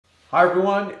Hi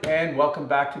everyone, and welcome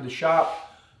back to the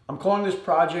shop. I'm calling this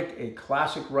project a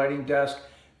classic writing desk,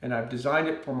 and I've designed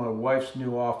it for my wife's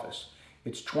new office.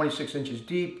 It's 26 inches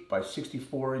deep by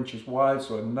 64 inches wide,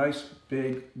 so a nice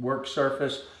big work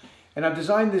surface. And I've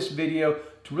designed this video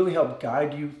to really help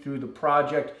guide you through the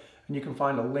project, and you can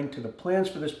find a link to the plans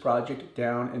for this project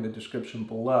down in the description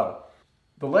below.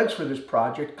 The legs for this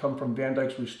project come from Van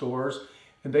Dyke's Restorers,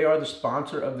 and they are the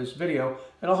sponsor of this video,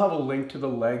 and I'll have a link to the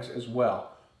legs as well.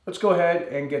 Let's go ahead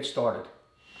and get started.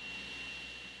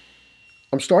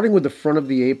 I'm starting with the front of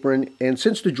the apron, and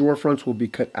since the drawer fronts will be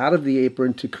cut out of the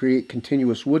apron to create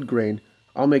continuous wood grain,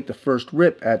 I'll make the first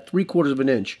rip at 3/4 of an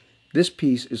inch. This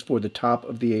piece is for the top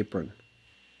of the apron.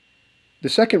 The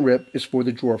second rip is for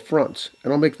the drawer fronts,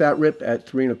 and I'll make that rip at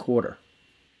 3 1/4.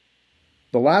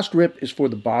 The last rip is for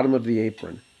the bottom of the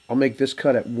apron. I'll make this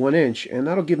cut at 1 inch, and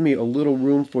that'll give me a little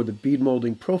room for the bead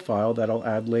molding profile that I'll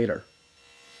add later.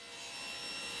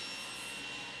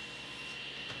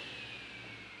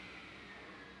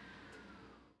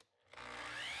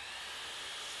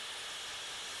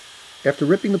 After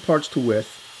ripping the parts to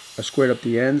width, I squared up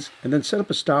the ends and then set up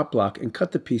a stop block and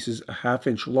cut the pieces a 1/2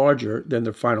 inch larger than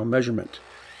their final measurement.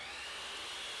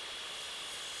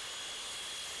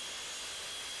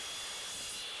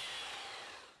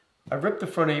 I ripped the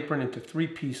front apron into 3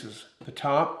 pieces: the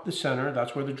top, the center,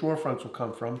 that's where the drawer fronts will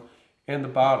come from, and the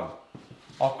bottom.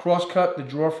 I'll cross cut the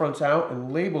drawer fronts out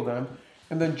and label them,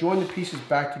 and then join the pieces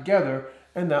back together,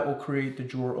 and that will create the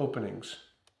drawer openings.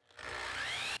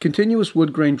 Continuous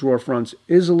wood grain drawer fronts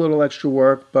is a little extra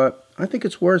work, but I think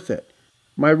it's worth it.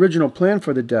 My original plan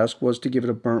for the desk was to give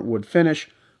it a burnt wood finish,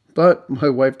 but my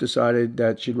wife decided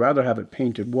that she'd rather have it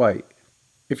painted white.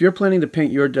 If you're planning to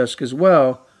paint your desk as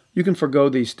well, you can forgo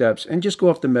these steps and just go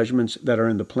off the measurements that are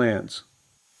in the plans.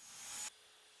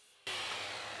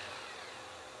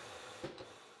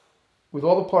 With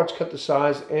all the parts cut to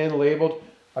size and labeled,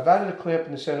 I've added a clamp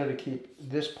in the center to keep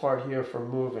this part here from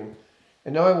moving.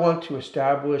 And now I want to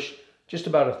establish just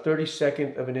about a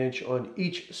 32nd of an inch on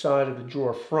each side of the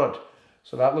drawer front.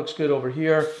 So that looks good over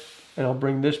here. And I'll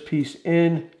bring this piece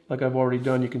in like I've already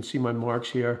done. You can see my marks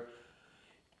here.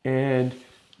 And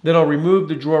then I'll remove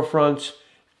the drawer fronts,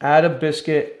 add a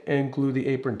biscuit, and glue the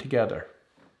apron together.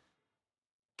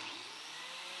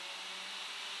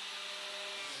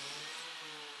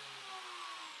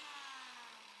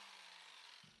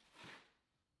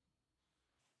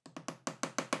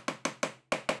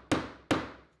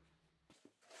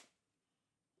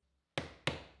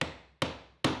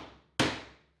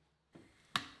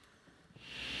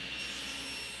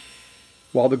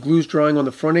 While the glue's drying on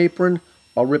the front apron,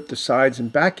 I'll rip the sides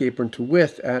and back apron to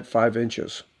width at 5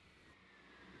 inches.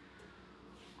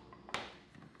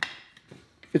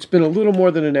 It's been a little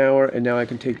more than an hour, and now I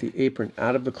can take the apron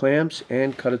out of the clamps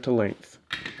and cut it to length.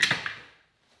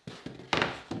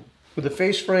 With the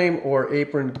face frame or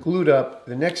apron glued up,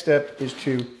 the next step is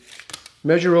to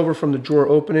measure over from the drawer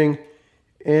opening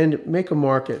and make a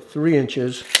mark at 3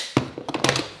 inches.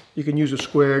 You can use a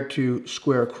square to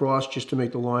square across just to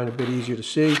make the line a bit easier to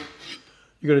see.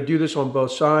 You're going to do this on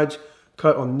both sides.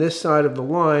 Cut on this side of the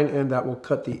line, and that will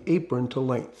cut the apron to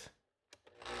length.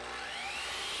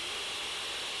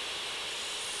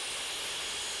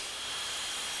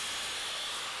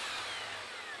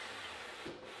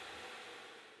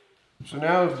 So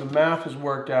now if the math has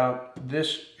worked out,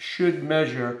 this should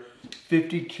measure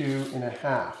 52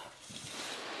 1/2.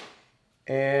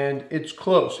 And it's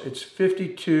close. It's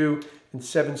 52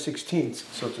 7/16,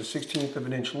 so it's a 1/16 of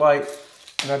an inch light,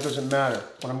 and that doesn't matter.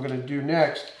 What I'm going to do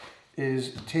next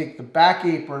is take the back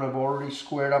apron. I've already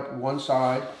squared up one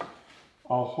side.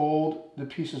 I'll hold the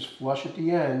pieces flush at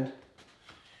the end,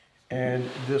 and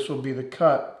this will be the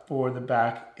cut for the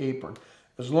back apron.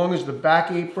 As long as the back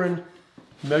apron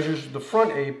measures the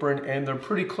front apron and they're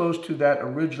pretty close to that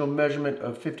original measurement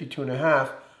of 52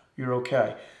 1/2, you're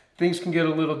okay. Things can get a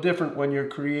little different when you're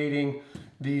creating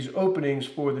these openings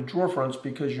for the drawer fronts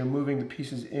because you're moving the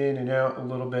pieces in and out a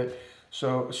little bit.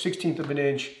 So a 1/16 of an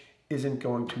inch isn't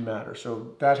going to matter.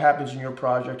 So that happens in your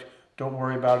project. Don't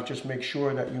worry about it. Just make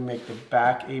sure that you make the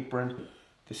back apron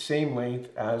the same length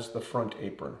as the front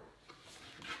apron.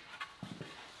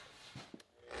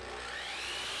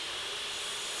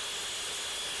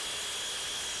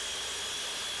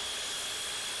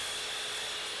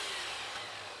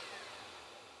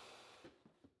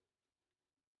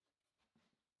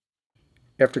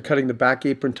 After cutting the back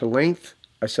apron to length,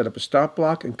 I set up a stop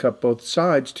block and cut both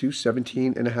sides to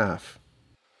 17 1/2.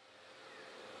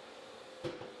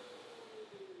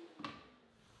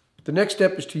 The next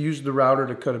step is to use the router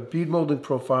to cut a bead molding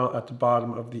profile at the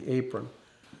bottom of the apron.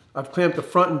 I've clamped the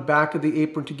front and back of the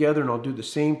apron together, and I'll do the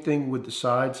same thing with the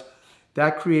sides.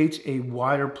 That creates a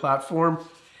wider platform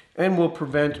and will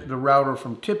prevent the router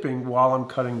from tipping while I'm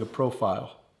cutting the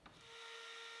profile.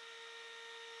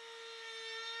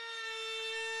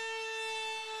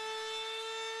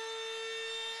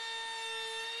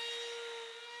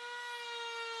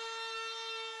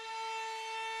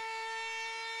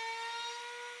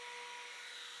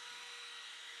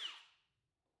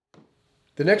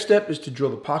 The next step is to drill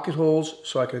the pocket holes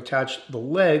so I can attach the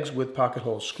legs with pocket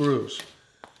hole screws.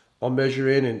 I'll measure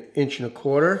in 1.25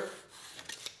 inches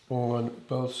on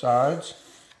both sides,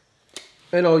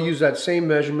 and I'll use that same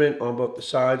measurement on both the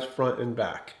sides, front and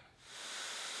back.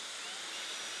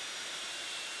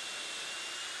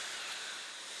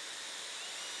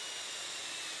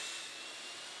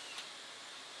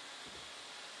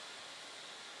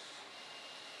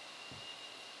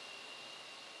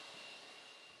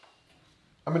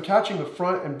 I'm attaching the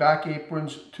front and back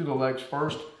aprons to the legs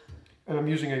first, and I'm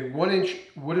using a 1-inch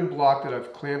wooden block that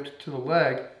I've clamped to the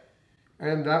leg,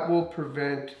 and that will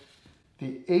prevent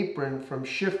the apron from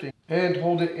shifting and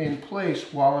hold it in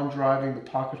place while I'm driving the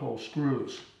pocket hole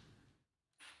screws.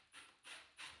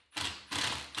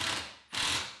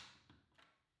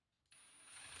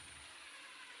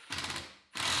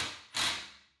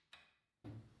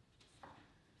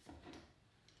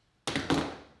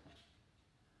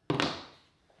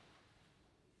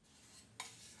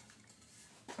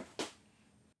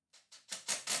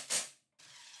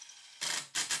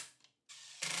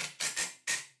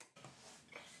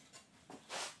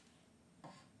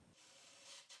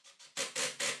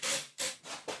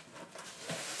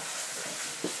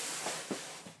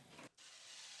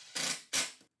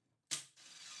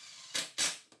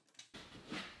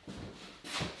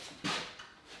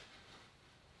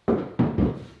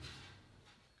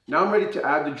 Now I'm ready to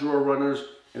add the drawer runners,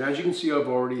 and as you can see, I've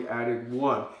already added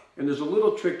one. And there's a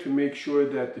little trick to make sure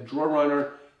that the drawer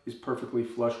runner is perfectly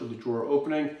flush with the drawer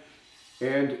opening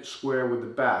and square with the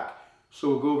back. So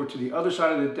we'll go over to the other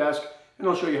side of the desk and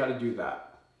I'll show you how to do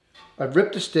that. I've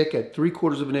ripped the stick at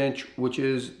 3/4 inch, which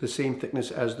is the same thickness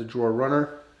as the drawer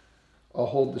runner. I'll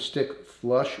hold the stick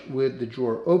flush with the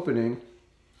drawer opening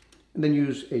and then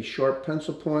use a sharp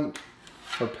pencil point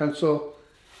or pencil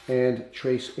and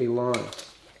trace a line.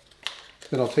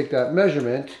 Then I'll take that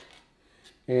measurement,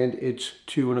 and it's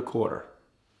 2 1/4.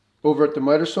 Over at the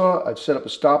miter saw, I've set up a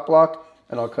stop block,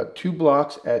 and I'll cut 2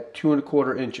 blocks at 2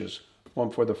 1/4 inches.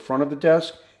 One for the front of the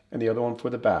desk, and the other one for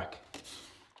the back.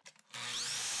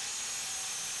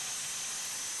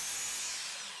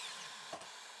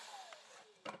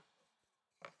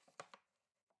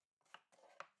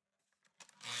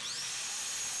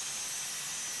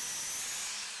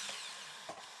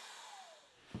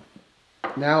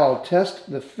 Now I'll test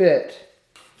the fit,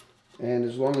 and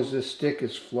as long as this stick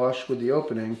is flush with the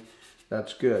opening,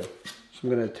 that's good. So I'm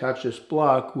going to attach this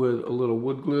block with a little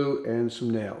wood glue and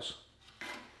some nails.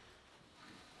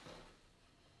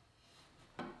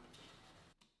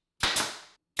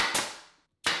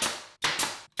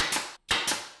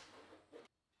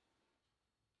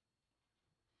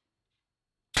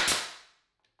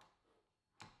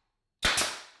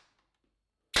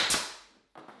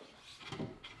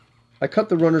 I cut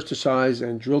the runners to size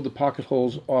and drilled the pocket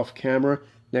holes off camera.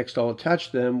 Next I'll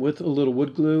attach them with a little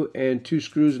wood glue and 2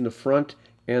 screws in the front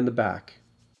and the back.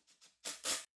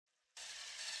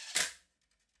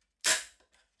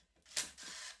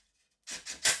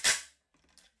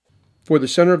 For the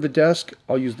center of the desk,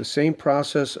 I'll use the same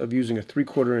process of using a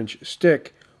 3/4 inch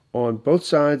stick on both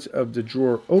sides of the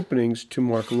drawer openings to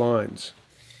mark lines.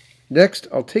 Next,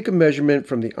 I'll take a measurement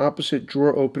from the opposite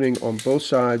drawer opening on both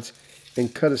sides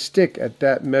and cut a stick at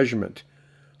that measurement.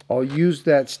 I'll use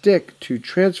that stick to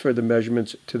transfer the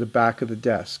measurements to the back of the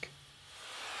desk.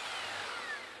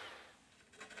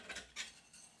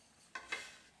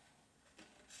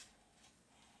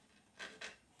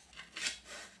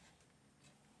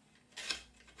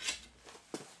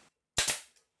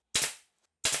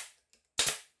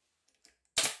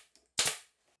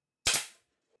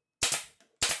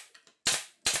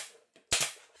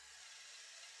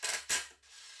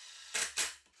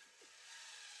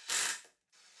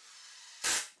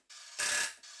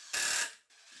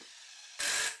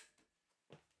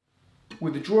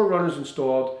 With the drawer runners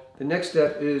installed, the next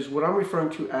step is what I'm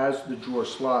referring to as the drawer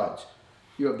slides.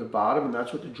 You have the bottom, and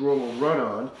that's what the drawer will run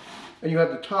on, and you have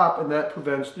the top, and that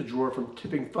prevents the drawer from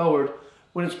tipping forward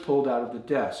when it's pulled out of the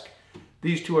desk.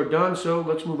 These two are done, so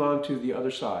let's move on to the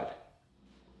other side.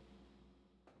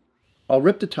 I'll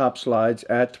rip the top slides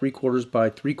at 3/4 by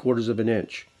 3/4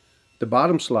 inch. The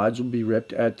bottom slides will be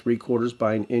ripped at 3/4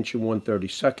 by 1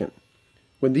 1/32 inches.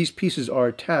 When these pieces are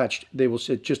attached, they will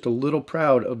sit just a little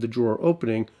proud of the drawer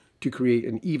opening to create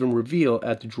an even reveal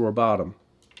at the drawer bottom.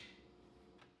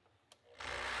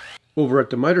 Over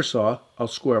at the miter saw, I'll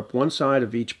square up one side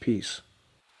of each piece.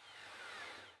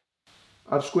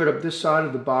 I've squared up this side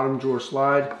of the bottom drawer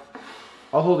slide.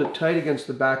 I'll hold it tight against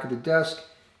the back of the desk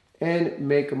and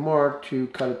make a mark to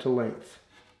cut it to length.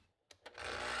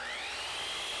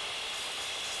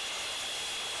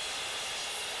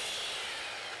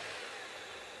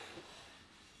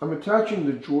 I'm attaching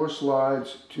the drawer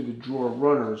slides to the drawer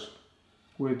runners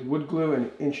with wood glue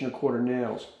and 1.25"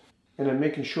 nails. And I'm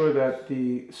making sure that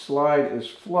the slide is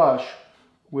flush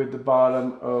with the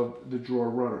bottom of the drawer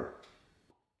runner.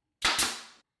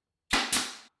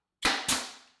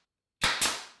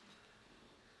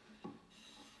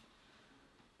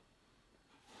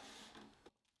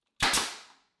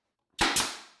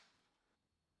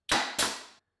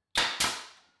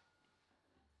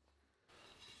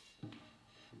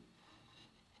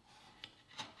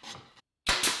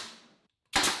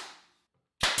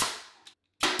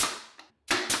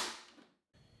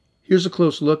 Here's a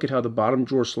close look at how the bottom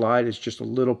drawer slide is just a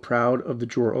little proud of the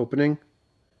drawer opening.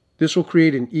 This will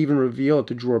create an even reveal at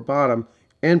the drawer bottom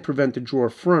and prevent the drawer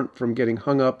front from getting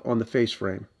hung up on the face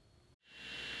frame.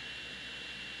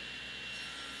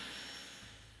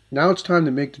 Now it's time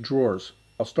to make the drawers.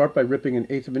 I'll start by ripping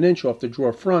 1/8 inch off the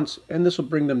drawer fronts, and this will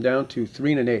bring them down to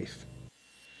 3 1/8.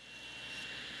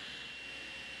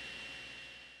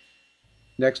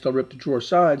 Next, I'll rip the drawer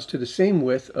sides to the same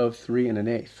width of 3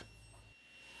 1/8.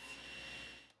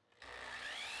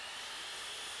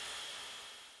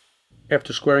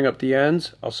 After squaring up the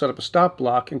ends, I'll set up a stop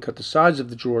block and cut the sides of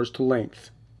the drawers to length.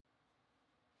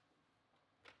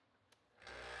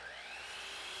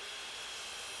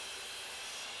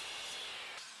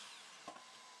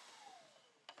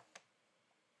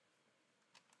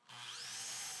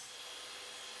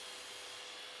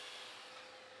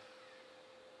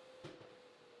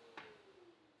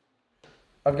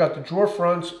 I've got the drawer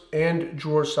fronts and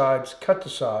drawer sides cut to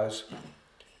size.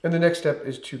 And the next step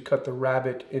is to cut the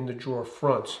rabbet in the drawer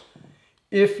fronts.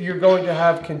 If you're going to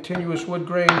have continuous wood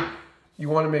grain, you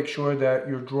want to make sure that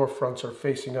your drawer fronts are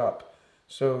facing up.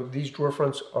 So these drawer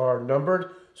fronts are numbered,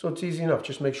 so it's easy enough.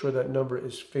 Just make sure that number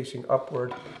is facing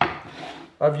upward.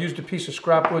 I've used a piece of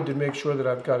scrap wood to make sure that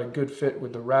I've got a good fit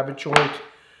with the rabbet joint.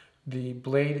 The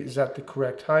blade is at the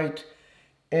correct height,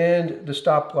 and the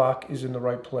stop block is in the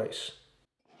right place.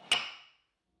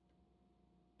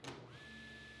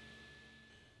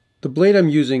 The blade I'm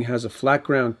using has a flat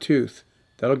ground tooth.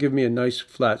 That'll give me a nice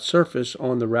flat surface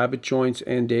on the rabbet joints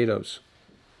and dados.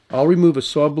 I'll remove a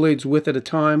saw blade's width at a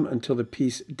time until the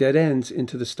piece dead ends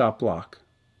into the stop block.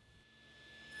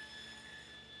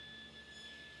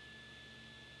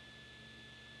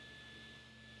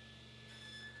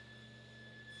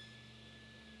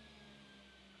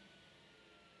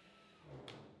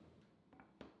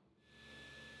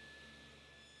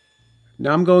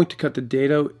 Now I'm going to cut the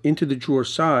dado into the drawer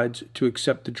sides to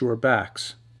accept the drawer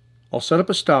backs. I'll set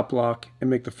up a stop block and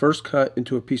make the first cut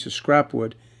into a piece of scrap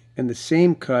wood and the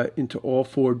same cut into all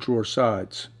 4 drawer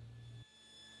sides.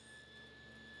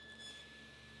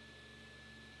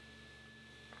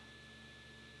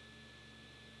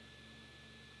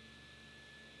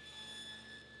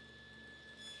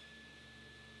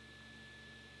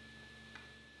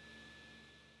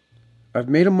 I've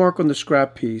made a mark on the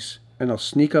scrap piece, and I'll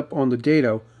sneak up on the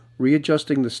dado,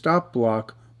 readjusting the stop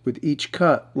block with each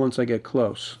cut once I get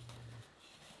close.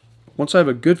 Once I have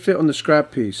a good fit on the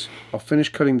scrap piece, I'll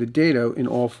finish cutting the dado in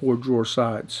all 4 drawer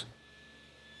sides.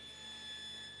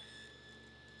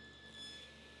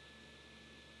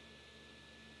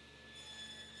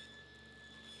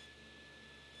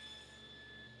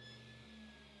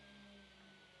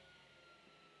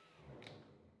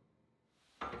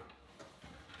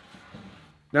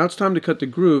 Now it's time to cut the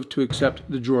groove to accept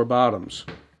the drawer bottoms.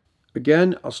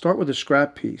 Again, I'll start with a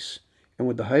scrap piece, and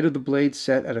with the height of the blade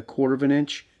set at 1/4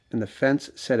 inch and the fence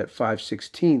set at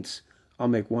 5/16, I'll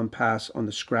make one pass on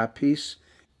the scrap piece,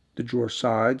 the drawer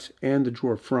sides, and the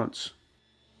drawer fronts.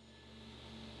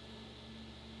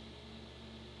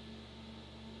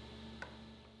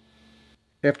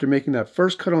 After making that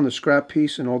first cut on the scrap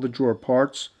piece and all the drawer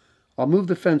parts, I'll move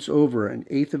the fence over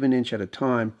 1/8 inch at a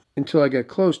time until I get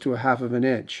close to 1/2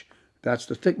 inch. That's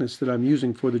the thickness that I'm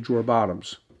using for the drawer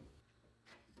bottoms.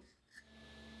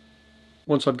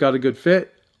 Once I've got a good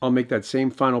fit, I'll make that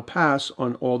same final pass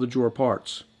on all the drawer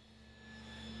parts.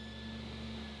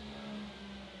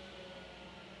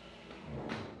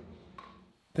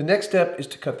 The next step is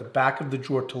to cut the back of the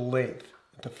drawer to length.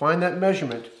 To find that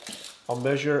measurement, I'll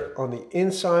measure on the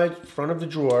inside front of the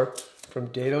drawer from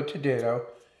dado to dado,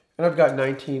 and I've got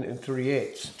 19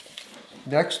 3/8.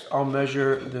 Next, I'll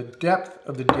measure the depth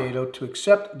of the dado to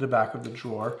accept the back of the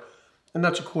drawer, and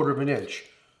that's 1/4 inch.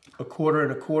 1/4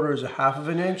 and 1/4 is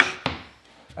 1/2 inch.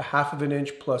 1/2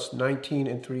 inch plus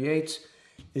 19 3/8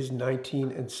 is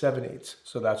 19 7/8.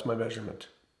 So that's my measurement.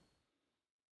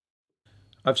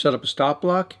 I've set up a stop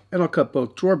block, and I'll cut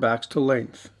both drawer backs to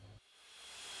length.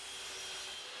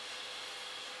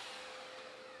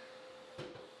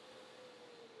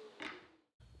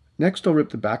 Next, I'll rip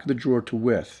the back of the drawer to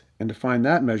width, and to find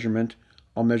that measurement,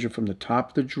 I'll measure from the top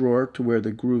of the drawer to where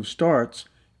the groove starts,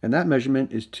 and that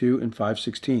measurement is 2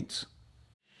 5/16.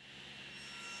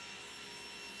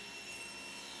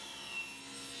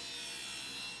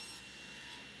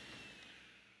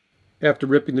 After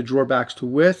ripping the drawer backs to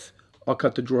width, I'll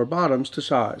cut the drawer bottoms to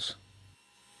size.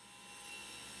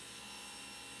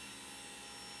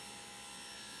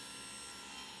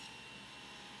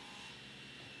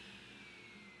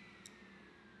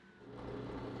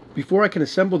 Before I can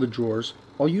assemble the drawers,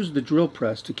 I'll use the drill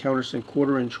press to countersink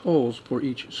 1/4 inch holes for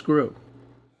each screw.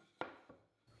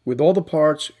 With all the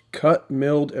parts cut,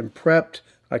 milled, and prepped,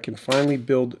 I can finally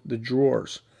build the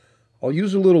drawers. I'll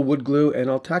use a little wood glue and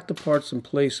I'll tack the parts in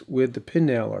place with the pin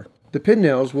nailer. The pin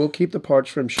nails will keep the parts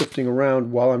from shifting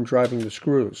around while I'm driving the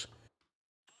screws.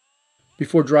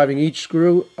 Before driving each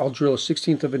screw, I'll drill a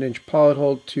 1/16 of an inch pilot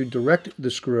hole to direct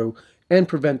the screw and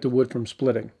prevent the wood from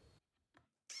splitting.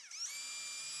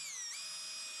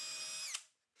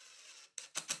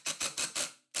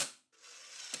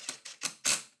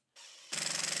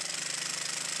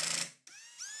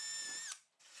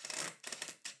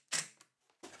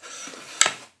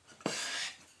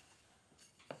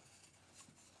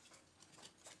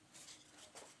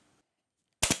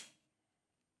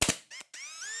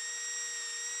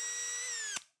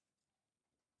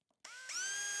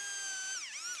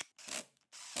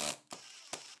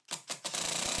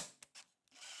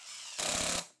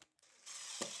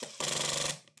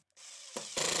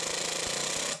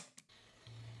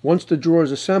 Once the drawer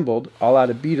is assembled, I'll add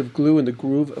a bead of glue in the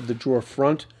groove of the drawer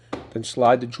front, then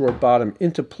slide the drawer bottom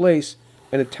into place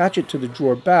and attach it to the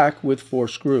drawer back with 4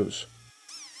 screws.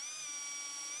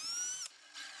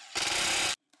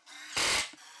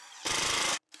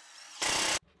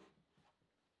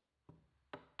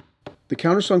 The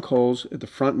countersunk holes at the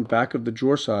front and back of the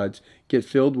drawer sides get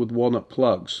filled with walnut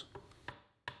plugs.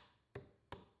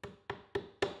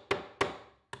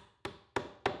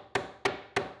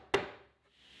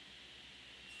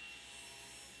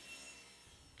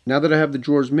 Now that I have the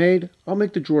drawers made, I'll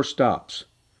make the drawer stops.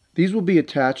 These will be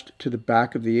attached to the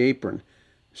back of the apron,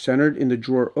 centered in the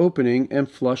drawer opening and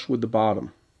flush with the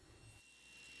bottom.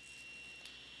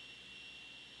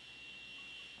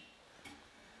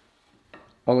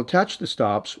 I'll attach the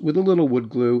stops with a little wood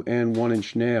glue and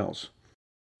 1-inch nails.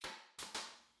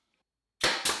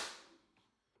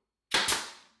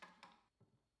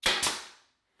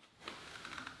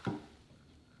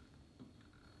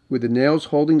 With the nails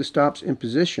holding the stops in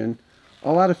position,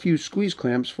 I'll add a few squeeze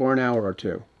clamps for an hour or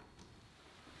 2.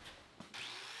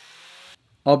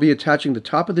 I'll be attaching the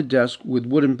top of the desk with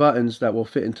wooden buttons that will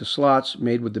fit into slots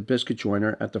made with the biscuit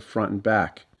joiner at the front and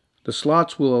back. The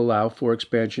slots will allow for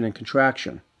expansion and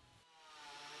contraction.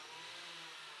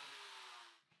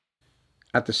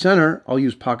 At the center, I'll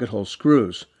use pocket hole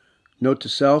screws. Note to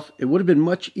self, it would have been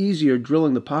much easier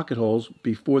drilling the pocket holes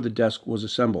before the desk was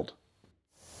assembled.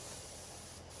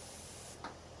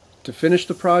 To finish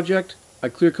the project, I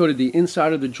clear coated the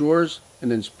inside of the drawers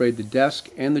and then sprayed the desk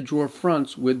and the drawer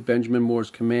fronts with Benjamin Moore's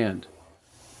Command,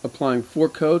 applying 4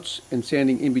 coats and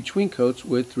sanding in between coats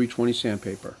with 320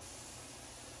 sandpaper.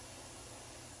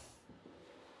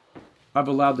 I've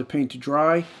allowed the paint to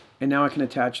dry, and now I can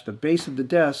attach the base of the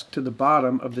desk to the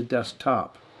bottom of the desk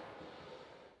top.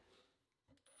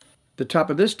 The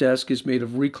top of this desk is made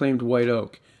of reclaimed white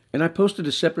oak, and I posted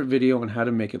a separate video on how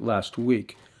to make it last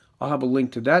week. I'll have a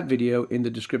link to that video in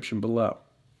the description below.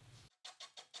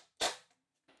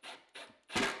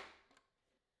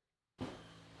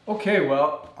 Okay,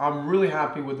 well, I'm really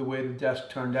happy with the way the desk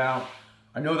turned out.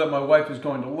 I know that my wife is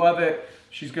going to love it.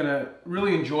 She's going to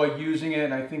really enjoy using it,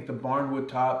 and I think the barnwood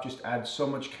top just adds so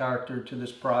much character to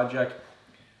this project.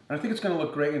 And I think it's going to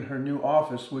look great in her new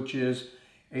office, which is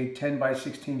a 10 by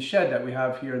 16 shed that we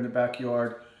have here in the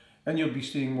backyard, and you'll be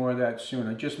seeing more of that soon.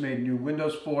 I just made new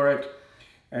windows for it,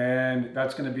 and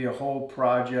that's going to be a whole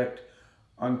project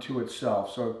unto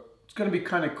itself. So it's going to be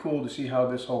kind of cool to see how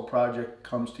this whole project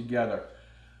comes together.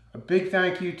 A big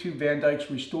thank you to Van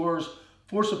Dyke's Restorers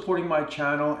for supporting my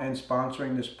channel and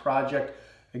sponsoring this project.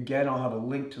 Again, I'll have a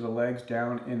link to the legs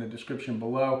down in the description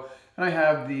below, and I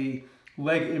have the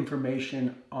leg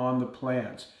information on the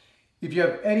plans. If you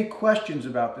have any questions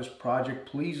about this project,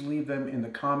 please leave them in the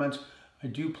comments. I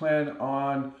do plan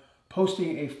on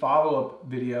posting a follow-up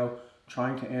video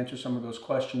trying to answer some of those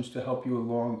questions to help you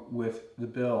along with the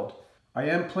build. I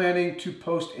am planning to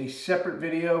post a separate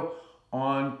video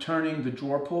on turning the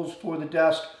drawer pulls for the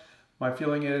desk. My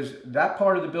feeling is that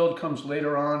part of the build comes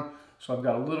later on, so I've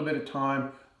got a little bit of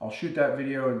time. I'll shoot that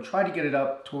video and try to get it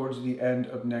up towards the end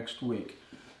of next week.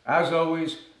 As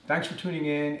always, thanks for tuning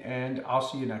in, and I'll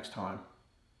see you next time.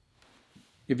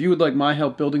 If you would like my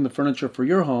help building the furniture for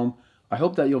your home, I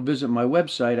hope that you'll visit my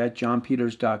website at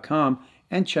johnpeters.com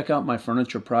and check out my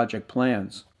furniture project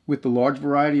plans. With the large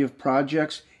variety of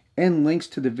projects and links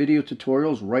to the video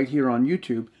tutorials right here on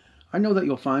YouTube, I know that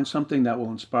you'll find something that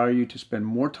will inspire you to spend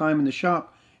more time in the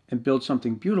shop and build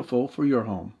something beautiful for your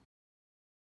home.